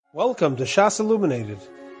Welcome to Shas Illuminated.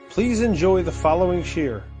 Please enjoy the following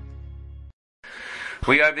shir.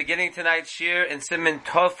 We are beginning tonight's shir in Siman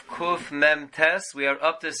Tov Kuf Mem Tes. We are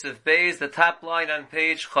up to Sif Beis, the top line on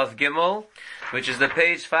page Chav Gimel, which is the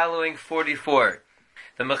page following 44.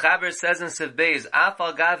 The Mechaber says in Sif Beis,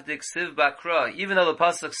 Afal Gav Diksiv Bakra, even though the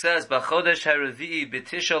Pasuk says, B'chodesh HaRevi'i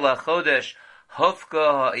B'Tisha LaChodesh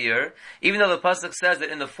Hofka Ha'ir, even though the Pasuk says that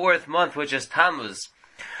in the 4th month, which is Tammuz,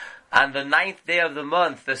 on the 9th day of the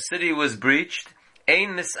month, the city was breached.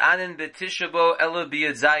 Ein misanin b'Tisha bo elo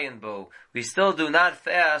b'Yudzayin bo. We still do not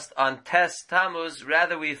fast on Tes Tammuz,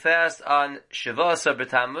 rather we fast on Shavasar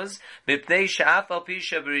b'Tammuz. Mipnei she'af al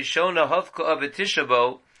pisha b'Rishona hovka b'Tisha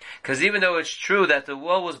bo. Because even though it's true that the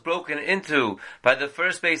wall was broken into by the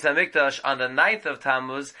first Beis Hamikdash on the 9th of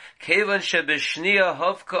Tammuz, kevan sheb'Shniya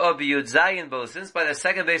hovka b'Yudzayin bo. Since by the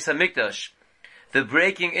second Beis Hamikdash, the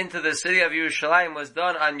breaking into the city of Yerushalayim was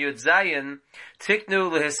done on Yud Zayin,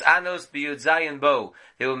 Tiknu lehisanos b'Yud Zayin bo.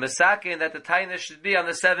 They were masakin that the taina should be on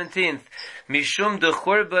the 17th. Mishum de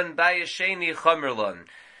churban bayesheni chomerlon.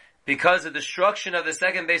 Because the destruction of the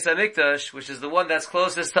second Beis Hamikdash, which is the one that's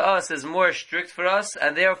closest to us, is more strict for us,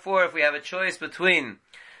 and therefore if we have a choice between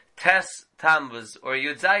Tes Tammuz or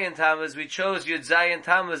Yud Zayin Tammuz, we chose Yud Zayin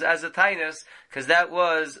Tammuz as a tainus, because that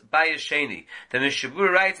was Bayesheni. The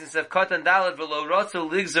Mishabur writes in Sefkat and Dalad, V'lo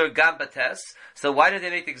rotzu ligzor gam bates. So why did they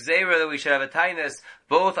make the Gzeira that we should have a tainus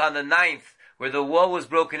both on the 9th, where the wall was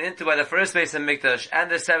broken into by the first Beis Hamikdash, and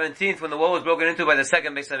the 17th, when the wall was broken into by the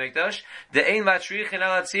second Beis Hamikdash? The ein matrichin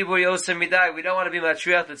ala tzibur yosem midai. We don't want to be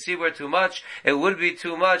matriach the tzibur too much. It would be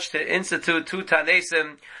too much to institute two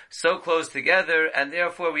tanesim so close together, and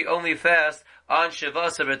therefore we only fast on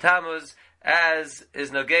Shavasar b'Tammuz, as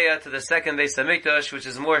is nogeya to the second Beis Hamikdash, which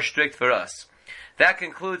is more strict for us. That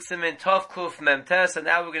concludes Siman Tov Kuf Mem Tes, and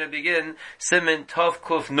now we're going to begin Siman Tov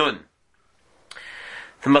Kuf Nun.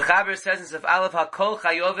 The Mechaber says in Sef Aleph, Hakol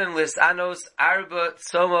Chayovim Lisanos Arba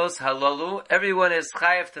Tzomos Halalu. Everyone is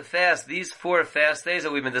chayav to fast these 4 fast days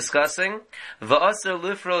that we've been discussing. Va'aser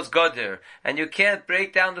Lifros Goder. And you can't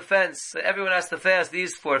break down the fence. So everyone has to fast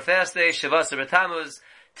these 4 fast days, Shavasar b'Tammuz,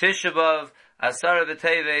 Tisha B'Av, Asara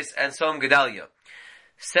b'Teves, and Som Gedalia.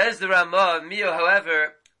 Says the Ramah, Mio,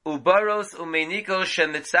 however, Ubaros umenikos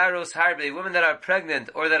shemitzaros harbe, women that are pregnant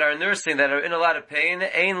or that are nursing, that are in a lot of pain,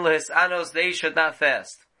 ein lehisanos, they should not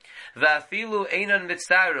fast. Va'afilu einan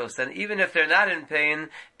mitzaros, and even if they're not in pain,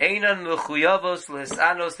 einan mechuyavos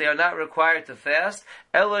lehisanos, they are not required to fast,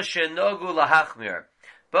 ela shenogu lahachmir.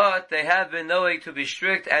 But they have been knowing to be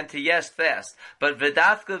strict and to fast. But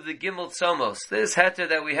v'dafka v'gimel tzomos, this heter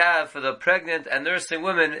that we have for the pregnant and nursing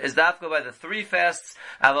women is dafka by the 3 fasts,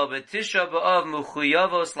 aval b'tisha b'av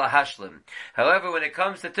muchuyavos lahashlim. However, when it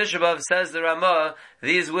comes to Tisha B'av, says the Ramah,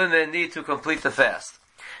 these women need to complete the fast.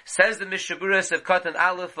 Says the Mishaburas of Katan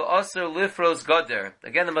Aleph V'Aser Lifros Goder.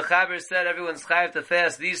 Again, the Mechaber said everyone's chayav to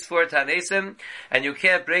fast these 4 tanesim, and you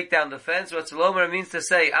can't break down the fence. What Tzlomer means to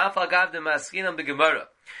say, Afal Gav de Maskinam B'Gemara.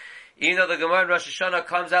 Even though the Gemara in Rosh Hashanah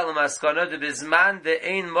comes out l'maskana, the bizman the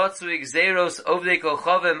ein motzu gzeros ovdei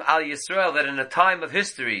kolchavim al Yisrael, that in a time of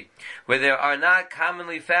history where there are not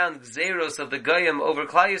commonly found gzeros of the goyim over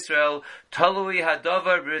Klal Yisrael, talui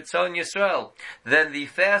hadavar b'ritzon Yisrael, then the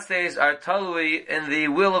fast days are talui in the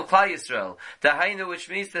will of Klal Yisrael. Dahainu, which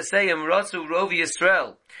means to say imrotzu rov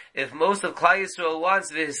Yisrael. If most of Klal Yisrael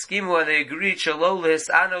wants v'hiskimu and they agree chalo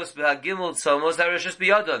lehisanos b'hagimel tzomos harishus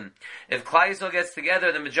biyadon. If Klal Yisrael gets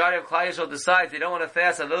together, the majority of Klal Yisrael decides they don't want to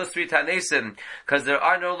fast on those 3 tanesim because there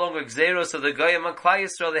are no longer gzeros of the goyim on Klal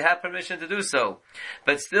Yisrael, they have permission to do so.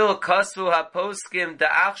 But still, kasvu haposkim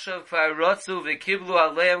da'achshav k'arotzu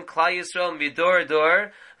v'kiblu aleim Klal Yisrael midor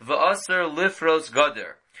dor v'aser lifros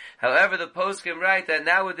goder. However, the poskim write that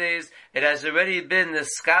nowadays it has already been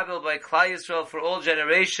niskabel by Klal Yisrael for all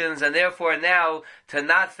generations, and therefore now to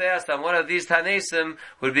not fast on one of these tanesim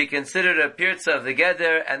would be considered a pirza of the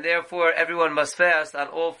geder, and therefore everyone must fast on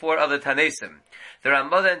all 4 other tanesim. The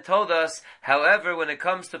Ramah then told us, however, when it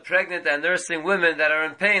comes to pregnant and nursing women that are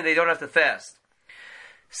in pain, they don't have to fast.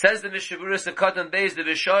 Says the Mishaburas of Katan Beis, the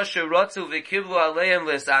Bishasha Rotzu v'Kiblu Aleim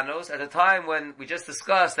Lisanos, at the time when we just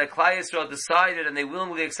discussed that Klal Yisrael decided and they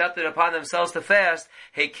willingly accepted upon themselves to fast,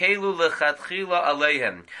 Hekelu lechatchila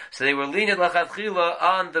aleihem. So they were lenient lechatchila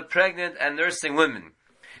on the pregnant and nursing women.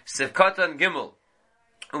 Sif Katan Gimel,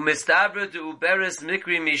 Umistabra de Uberis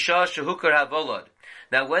Mikri Misha Shehukar Havolod.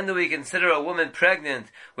 Now, when do we consider a woman pregnant,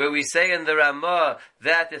 where we say in the Ramah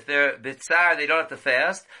that if they're bitzar, they don't have to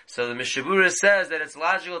fast? So the Mishabura says that it's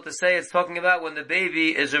logical to say it's talking about when the baby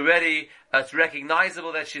is already, it's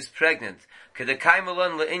recognizable that she's pregnant.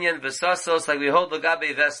 Kedekaimalon le'inyan v'sasos, like we hold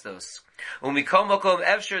l'gabe vestos. Umikom makom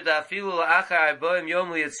efshir da'afilu la'achar arboim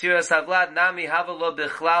yom li'yetziras havlad nami havalo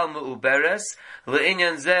bichlal me'uberes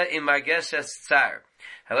le'inyan zeh im margeshes tzar.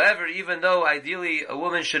 However, even though ideally a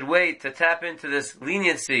woman should wait to tap into this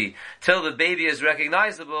leniency till the baby is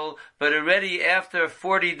recognizable, but already after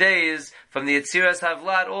 40 days from the Yetziras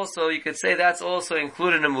Havlad also, you could say that's also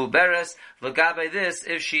included in Muberes. L'gabe this,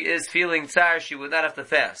 if she is feeling tsar, she would not have to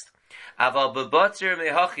fast. Aval bebatzir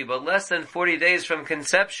mehachi, but less than 40 days from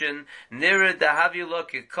conception, nirid dahavila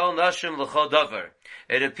kikol nashim l'chol davar.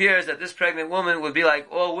 It appears that this pregnant woman would be like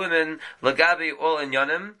all women, l'gabi all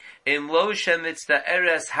inyanim, im lo shemitzta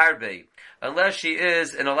eres harbe, unless she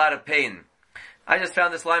is in a lot of pain. I just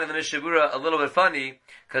found this line in the Mishnah Berurah a little bit funny,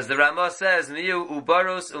 because the Ramah says, miyu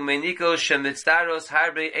ubaros umenikos shemitztaros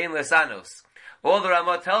harbe ein lesanos. All the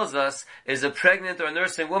Ramah tells us is a pregnant or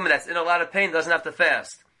nursing woman that's in a lot of pain doesn't have to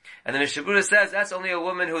fast. And the Mishnah Berurah says that's only a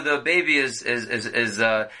woman who the baby it's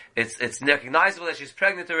recognizable that she's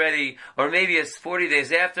pregnant already, or maybe it's 40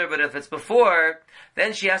 days after, but if it's before,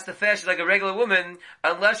 then she has to fast like a regular woman,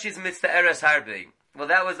 unless she's mitzvah eres harbe. Well,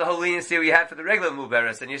 that was the whole leniency we had for the regular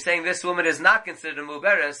muberes, and you're saying this woman is not considered a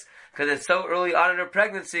muberes, because it's so early on in her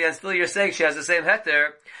pregnancy, and still you're saying she has the same heter,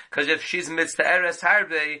 because if she's mitzvah eres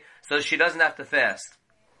harbe, so she doesn't have to fast.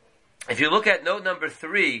 If you look at note number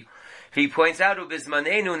 3, he points out,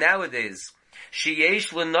 ubizmanenu nowadays,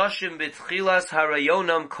 sheyesh l'noshim b'tchilas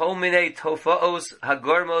harayonam kol minei tofaos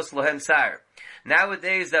hagormos lohem tsar.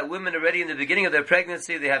 Nowadays, that women already in the beginning of their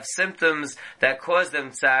pregnancy, they have symptoms that cause them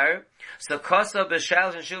tsar. So kosa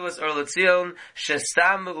b'shal shuvas or letzion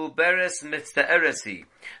shestam uberes mitzta'eresi.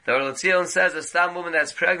 The Or Letzion says a stam woman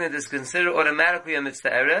that's pregnant is considered automatically a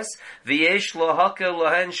mitzta'eres. V'yesh lo hakel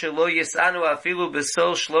lohen shelo yisanu afilu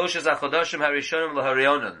b'sol shloshes achodashim harishonim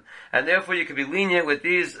laharionim. And therefore you can be lenient with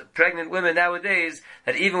these pregnant women nowadays,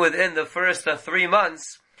 that even within the first 3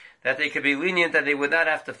 months, that they could be lenient, that they would not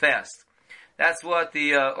have to fast. That's what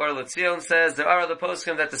the Or Letzion says. There are other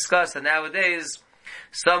poskim that discuss that nowadays,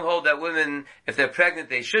 some hold that women, if they're pregnant,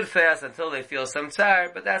 they should fast until they feel some tsar,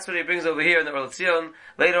 but that's what he brings over here in the Or Letzion.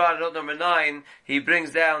 Later on, in note number 9, he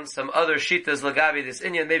brings down some other shitas lagabi this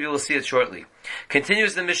inyan. Maybe we'll see it shortly.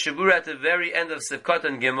 Continues the Mishnah Berurah at the very end of Sivkot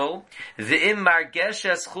and Gimel. V'im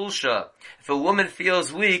margeshes chulsha. If a woman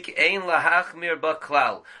feels weak, ein lahachmir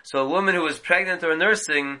baklal. So a woman who is pregnant or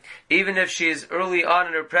nursing, even if she is early on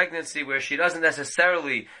in her pregnancy, where she doesn't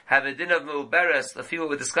necessarily have a din of mu'beres, the few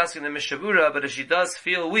we're discussing in the Mishnah Berurah, but if she does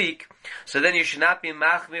feel weak, so then you should not be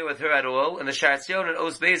machmir with her at all. And the Sharatzion and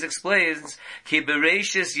Oz Beis explains, ki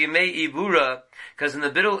bereishis yimei ibura, because in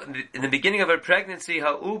the beginning of her pregnancy,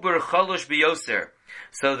 ha'uber chalosh biyoser.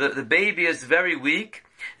 So the baby is very weak.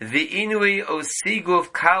 The inui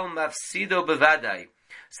osiguf kal mafsido bevadai.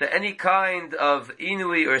 So any kind of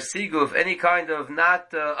inui or siguf, any kind of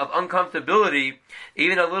of uncomfortability,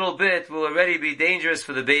 even a little bit, will already be dangerous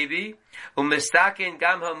for the baby. Umistakin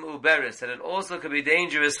gamham uberis, and it also could be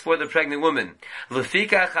dangerous for the pregnant woman.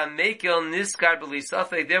 Lefika chamekil niskar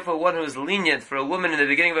b'lisafek. Therefore, one who is lenient for a woman in the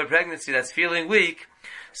beginning of her pregnancy that's feeling weak,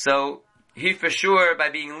 so he for sure, by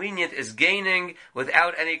being lenient, is gaining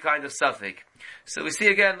without any kind of suffix. So we see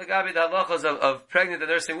again, the halachas of pregnant and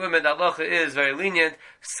nursing women, the halacha is very lenient.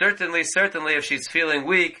 Certainly, if she's feeling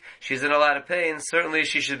weak, she's in a lot of pain, certainly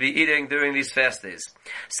she should be eating during these fast days.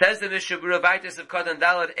 Says the Mishnah Berurah, Vaitis of Katan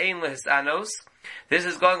Dalad Ein Lehisanos. This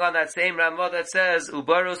is going on that same Ramah that says,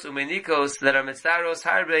 Ubaros umenikos, that are mitztaros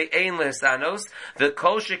harbe ein lehisanos, the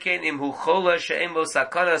kol sheken im hu chola she'em bo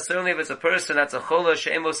sakana, certainly if it's a person that's a chola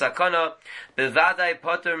she'em bo sakana, bevadai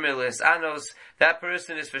poter milehisanos, that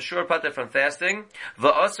person is for sure poter from fasting,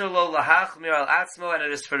 v'osur lo lahachmir al atzmo, and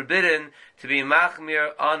it is forbidden to be machmir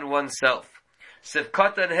on oneself.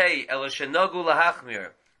 Sivkotan hei, elo shenogu lahachmir.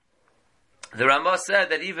 The Ramah said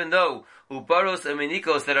that even though ubaros and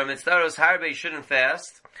minikos that are mitztaros harbe shouldn't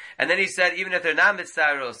fast, and then he said even if they're not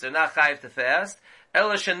mitztaros, they're not chayiv to fast.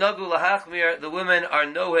 Ela shenagu lahachmir, the women are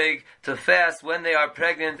noheg to fast when they are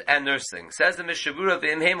pregnant and nursing. Says the Mishnah Berurah,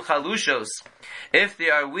 v'imhem chalushos, if they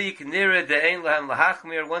are weak, nira de'ein lahem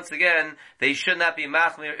lahachmir, once again, they should not be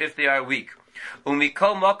machmir if they are weak.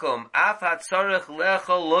 Umikol makom, af hatzarech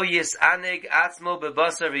lechol lo yisaneg atzmo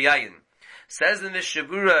bebasar v'yayin. Says the Mishnah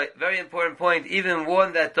Berurah, very important point, even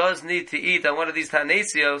one that does need to eat on one of these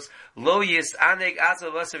tanesios, lo yisaneg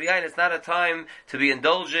atzmo bebasar v'yayin, it's not a time to be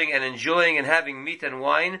indulging and enjoying and having meat and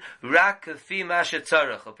wine. Rak kafi mashet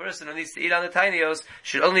tzarech. A person who needs to eat on the tanios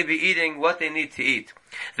should only be eating what they need to eat.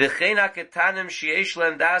 V'chein ha-ketanim sheyesh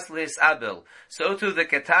lem das le'isabel. So too the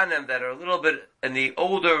ketanim that are a little bit in the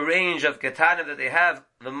older range of ketanim, that they have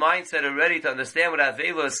the mindset already to understand what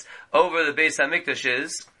avelus over the Beis HaMikdash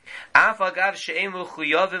is.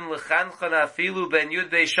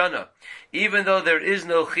 Even though there is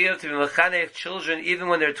no chiyuv to be mechanech children, even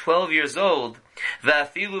when they're 12 years old,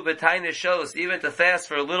 even to fast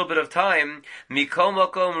for a little bit of time,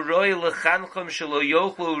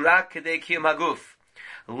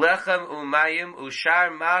 lechem umayim ushar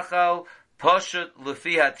machal poshut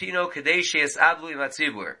lefi hatino kadei she'esablu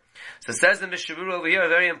imatzibur. So says the Mishabura over here, a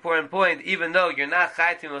very important point. Even though you're not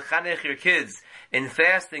chai to mechanech your kids in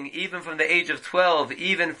fasting, even from the age of 12,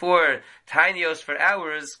 even for tinios for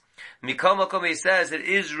hours, Mikol Makom, he says it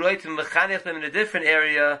is right to mechanech them in a different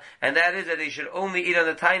area, and that is that they should only eat on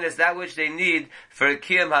the tinios that which they need for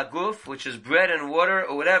kiyam haguf, which is bread and water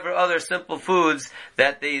or whatever other simple foods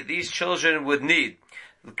that these children would need.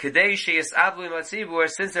 Since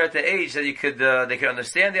they're at the age that they could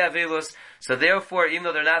understand the avilus, so therefore, even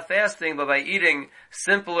though they're not fasting, but by eating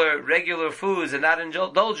simpler, regular foods and not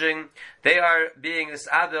indulging, they are being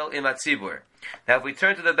isabel imatzibur. Now, if we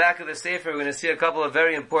turn to the back of the sefer, we're going to see a couple of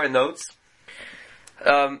very important notes.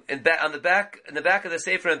 In the back of the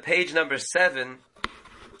sefer, on page number 7,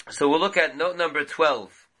 so we'll look at note number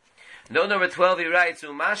 12. Note number 12, he writes,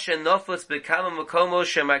 Umashe nofutz bekama makomos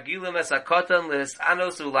shemagilim es hakotan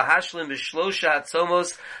lehisanos ulahashlim b'shlosha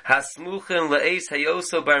hatzomos hasmuchim le'es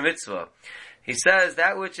hayoso bar mitzvah. He says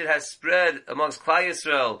that which it has spread amongst Klal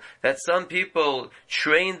Yisrael, that some people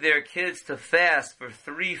train their kids to fast for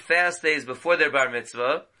 3 fast days before their bar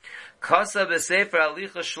mitzvah. Kasa b'sefer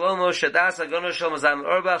alicha shlomo shadas agono shlomo zalman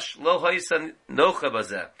orbach lo hoysa nocha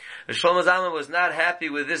bazeh. Shlomo Zalman was not happy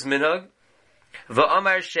with this minhag.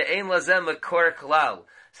 V'amar she'ein lazem makor klal.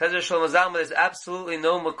 Says Shlomo Zalman, there's absolutely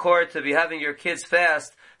no makor to be having your kids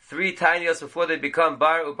fast 3 tinios before they become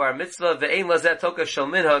bar or bar mitzvah. Ve'ein lazeh toka shel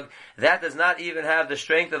minhag. That does not even have the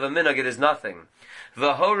strength of a minhag. It is nothing.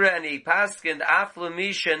 V'hora and he paskind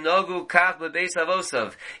aflami shenogu kaf bebeis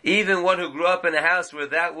avosav. Even one who grew up in a house where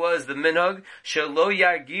that was the minhag, shelo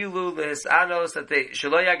yargilu lehisanos,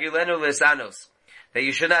 shelo yargilenu lehisanos, that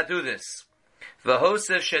you should not do this.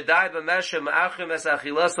 V'hosef shedai b'mesha ma'achim es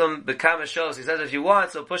achilasam b'kama shos. He says if you want,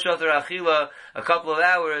 so push off their achila a couple of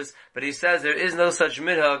hours, but he says there is no such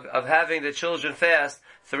minhag of having the children fast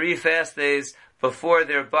 3 fast days before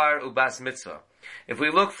their bar ubas mitzvah. If we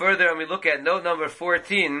look further and we look at note number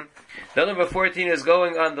 14, note number 14 is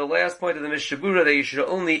going on the last point of the Mishabura that you should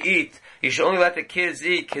only let the kids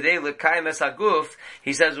eat kidei l'kayim es haguf.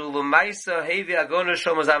 He says, u'lumaisa hevi agonu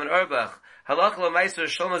shom zamen orbach. Halach l'maiser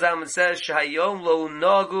Shlomo Zalman says shehayom lo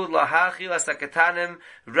nagu lahachil asakatanim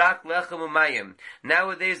rak lechem umayim.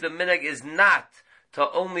 Nowadays the minhag is not to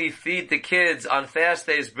only feed the kids on fast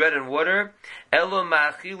days bread and water. Elo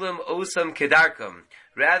ma'achilim osam kedarkam.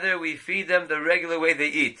 Rather, we feed them the regular way they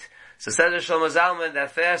eat. So says Shlomo Zalman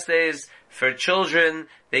that fast days for children,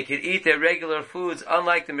 they could eat their regular foods,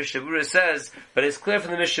 unlike the Mishabura says, but it's clear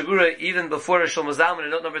from the Mishabura, even before Shlomo Zalman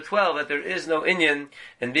in note number 12, that there is no inyan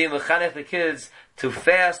in being mechanech the kids to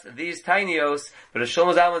fast these tinios, but as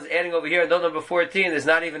Shlomo Zalman is adding over here in note number 14, there's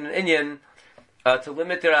not even an inyan to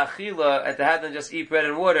limit their achila and to have them just eat bread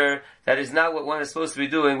and water. That is not what one is supposed to be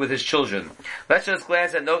doing with his children. Let's just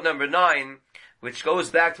glance at note number 9, which goes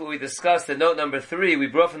back to what we discussed in note number 3. We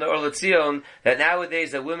brought from the Or L'Tzion that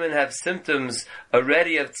nowadays that women have symptoms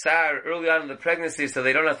already of tsar early on in the pregnancy, so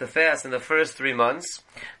they don't have to fast in the first 3 months.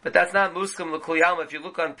 But that's not muskam l'kol yalma. If you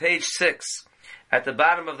look on page 6, at the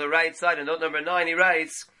bottom of the right side, in note number 9, he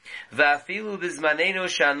writes, V'afilu bizmanenu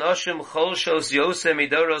sha'anoshim cholshos yosem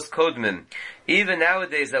midoros kodmin. Even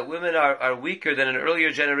nowadays that women are weaker than in earlier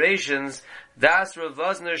generations, das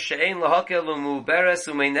ravazner she'ein lahakel umuberes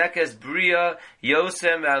umeinekes bria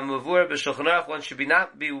yosem al-muvur b'shulchan aruch. One should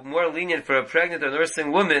not be more lenient for a pregnant or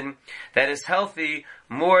nursing woman that is healthy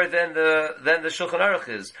more than the Shulchan Aruch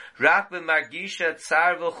is. Rak b'margisha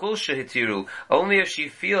tsar v'chulsha hitiru. Only if she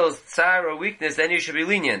feels tsar or weakness, then you should be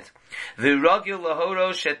lenient. V'ragil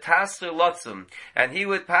lahoro shetasru lotzum. And he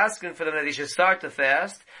would paskin for them that they should start to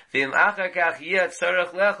fast. V'im achar kach yet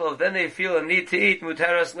tzarech lechol. Then they feel a need to eat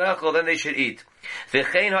muteras lechol. Then they should eat.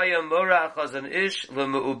 V'chein hayam mora achazan ish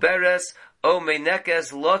l'meuberes o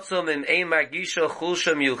meinekes lotzum im ein margisha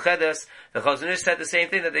chulsha miuchedes. The Chazon Ish said the same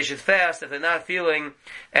thing, that they should fast if they're not feeling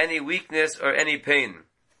any weakness or any pain.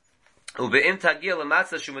 Ube'im tagil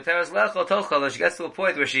l'matzah shumuteras lechol tochal. If she gets to a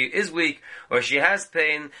point where she is weak or she has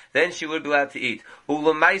pain, then she would be allowed to eat.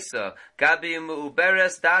 U'l'maisa Gabi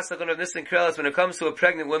Mu'uberes Dasagon of Nisan Kerelis, when it comes to a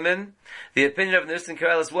pregnant woman, the opinion of Nisan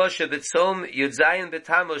Kerelis was Shabitzom Yudzayin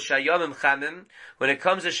Betamos Shayomim Chamim, when it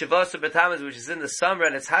comes to Shavasa Betamos, which is in the summer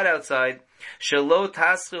and it's hot outside, Shalo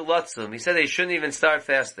Tasru Lotzum. He said they shouldn't even start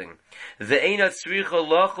fasting. Ve'ena Tzricha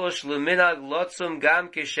Lochosh Luminag Lotzum Gam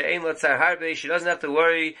Kishein Lotzar Harbe. She doesn't have to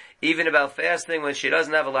worry even about fasting when she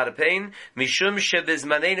doesn't have a lot of pain. Mishum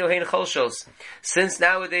Shebizmanenu Hein Cholshos. Since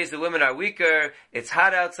nowadays the women are weaker, it's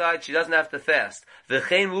hot outside, she doesn't have to fast.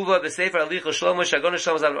 V'chein Muva B'Sefer Alicha Shlomo Shagon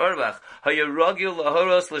Shlomo Zalman Orbach Hayarogil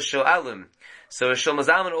Lahoros L'Shoalim. So Shlomo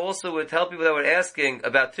Zalman also would tell people that were asking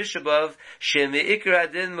about Tisha B'Av, She'me'ikr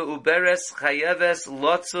adin me'uberes chayeves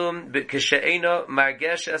lotzum k'she'ena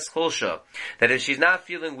margeshes cholsha. That if she's not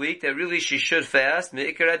feeling weak, that really she should fast,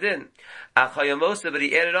 me'ikr adin. Achayamosa, but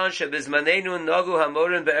he added on, Shebizmanenu nagu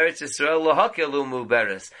hamorin be'eretz Yisrael lohakelu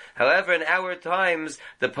mu'beres. However, in our times,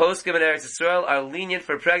 the poskim in Eretz Yisrael are lenient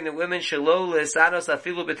for pregnant women, shelo le'sanos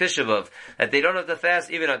afilu b'Tisha B'Av, that they don't have to fast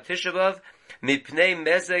even on Tisha B'Av, mipnei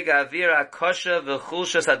mezeg avir akosha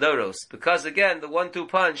v'chulsha sadoros. Because again, the 1-2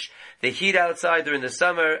 punch, the heat outside during the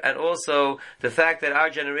summer, and also the fact that our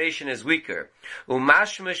generation is weaker.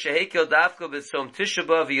 Umashma shehekel dafko b'tzom Tisha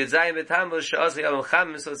B'Av v'yudzayim b'tamuz she'azay yom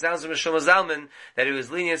chamim. So it sounds from Shlomo Zalman that it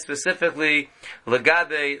was lenient specifically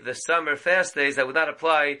legabe the summer fast days that would not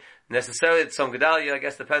apply necessarily to Tzom Gedalia. I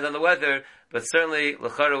guess depends on the weather, but certainly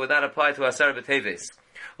lechara would not apply to Asar B'Teves.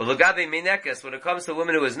 Legabe minekes, when it comes to a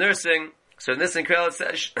woman who is nursing. So in this incredible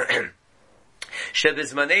says,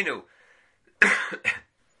 Shebizmanenu,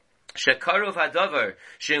 Shekarov hadavar,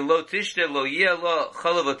 Shin lo tishte lo yeh lo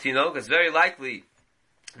chalav otinok. It's very likely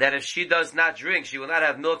that if she does not drink, she will not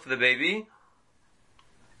have milk for the baby.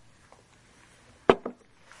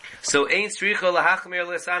 So ein tzricha lahachmir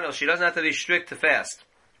l'sanel. She doesn't have to be strict to fast,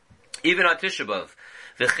 even on Tisha B'Av.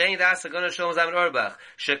 V'chein das agona Shlomo Zalman Orbach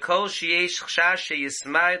shekol sheyesh chashash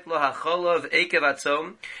sheyismait lo hacholov ekev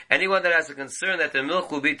atzom. Anyone that has a concern that the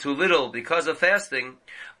milk will be too little because of fasting,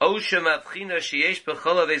 o shemavchina sheyesh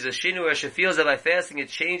b'cholov ezashinu, where she feels that by fasting it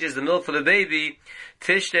changes the milk for the baby,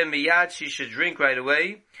 tishtem miyad, she should drink right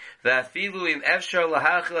away. V'afilu im efshar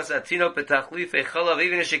lahachilas atino petachlif echolav,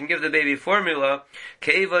 even if she can give the baby formula,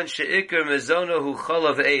 keivan sheikar mezono hu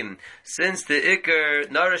cholav eim. Since the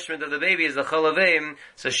ikar nourishment of the baby is the cholav eim,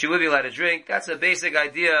 so she would be allowed to drink. That's a basic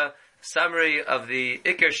idea, summary of the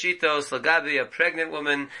ikar shitos lagabi, a pregnant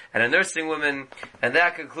woman and a nursing woman, and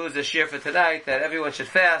that concludes the shir for tonight, that everyone should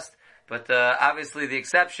fast, but obviously the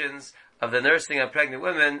exceptions of the nursing and pregnant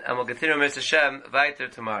women, and we'll continue Mr. Hashem weiter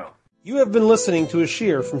tomorrow. You have been listening to a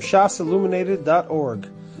shiur from shasilluminated.org.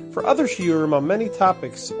 For other shiurim on many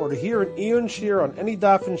topics, or to hear an Iyun shiur on any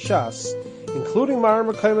daf in Shas, including Mara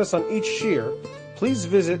Mekaymas on each shiur, please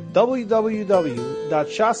visit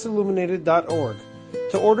www.shasilluminated.org.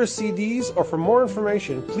 To order CDs or for more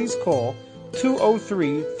information, please call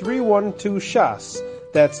 203-312-SHAS.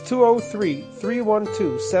 That's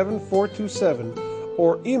 203-312-7427,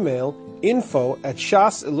 or email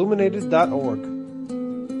info@shasilluminated.org.